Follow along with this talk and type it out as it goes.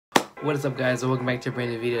What is up, guys, and welcome back to a brand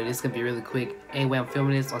new video. This is gonna be really quick. Anyway, I'm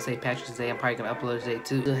filming this on St. Patrick's Day. I'm probably gonna upload today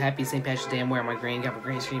too. So happy St. Patrick's Day. I'm wearing my green, got my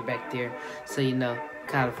green screen back there, so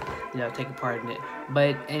kind of take a part in it.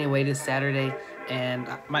 But anyway, this Saturday, and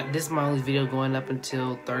this is my only video going up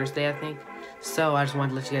until Thursday, I think. So I just wanted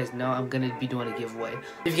to let you guys know I'm gonna be doing a giveaway.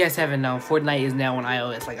 If you guys haven't known, Fortnite is now on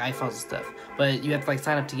iOS, like iPhones and stuff. But you have to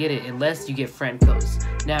sign up to get it unless you get friend codes.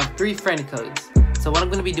 Now I have 3 friend codes. So what I'm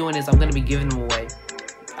gonna be doing is I'm gonna be giving them away.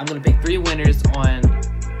 I'm gonna pick 3 winners on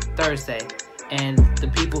Thursday, and the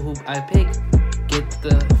people who I pick get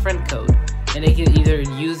the friend code, and they can either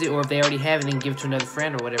use it, or if they already have it, they can give it to another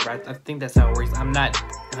friend or whatever. I think that's how it works. I'm not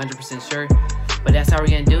 100% sure, but that's how we're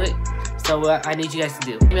gonna do it. So what I need you guys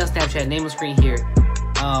to do: email, Snapchat, name on screen here.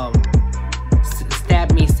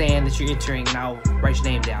 Stab me saying that you're entering, and I'll write your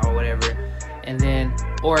name down or whatever. And then,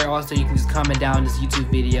 or also you can just comment down this YouTube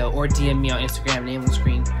video, or DM me on Instagram, name on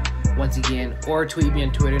screen once again, or tweet me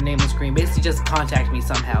on Twitter, name on screen. Basically just contact me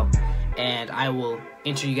somehow, and I will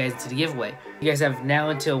enter you guys into the giveaway. You guys have now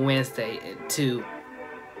until Wednesday to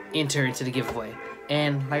enter into the giveaway.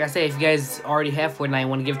 And like I say, if you guys already have Fortnite and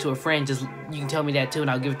want to give it to a friend, you can tell me that too, and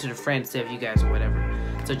I'll give it to the friend instead of you guys or whatever.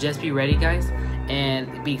 So just be ready, guys,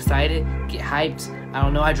 and be excited, get hyped. I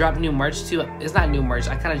don't know, I dropped new merch too. It's not new merch,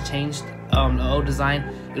 I kind of changed the old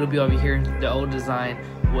design. It'll be over here. The old design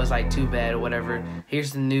was too bad or whatever.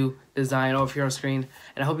 Here's the new design over here on screen,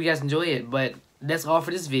 and I hope you guys enjoy it. But that's all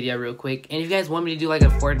for this video real quick. And if you guys want me to do a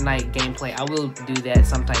Fortnite gameplay, I will do that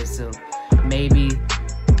sometime soon, maybe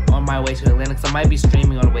on my way to Atlanta, because I might be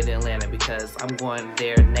streaming on the way to Atlanta, because I'm going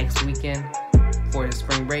there next weekend for the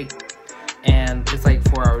spring break, and it's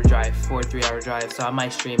 4-hour drive, 3-hour drive. So I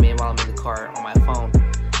might stream it while I'm in the car on my phone,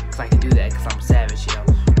 because I can do that because I'm savage,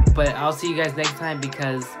 But I'll see you guys next time,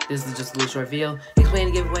 because this is just a little short video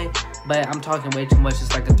explaining the giveaway. But I'm talking way too much.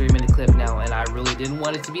 It's a 3-minute clip now, and I really didn't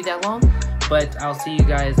want it to be that long. But I'll see you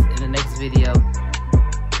guys in the next video.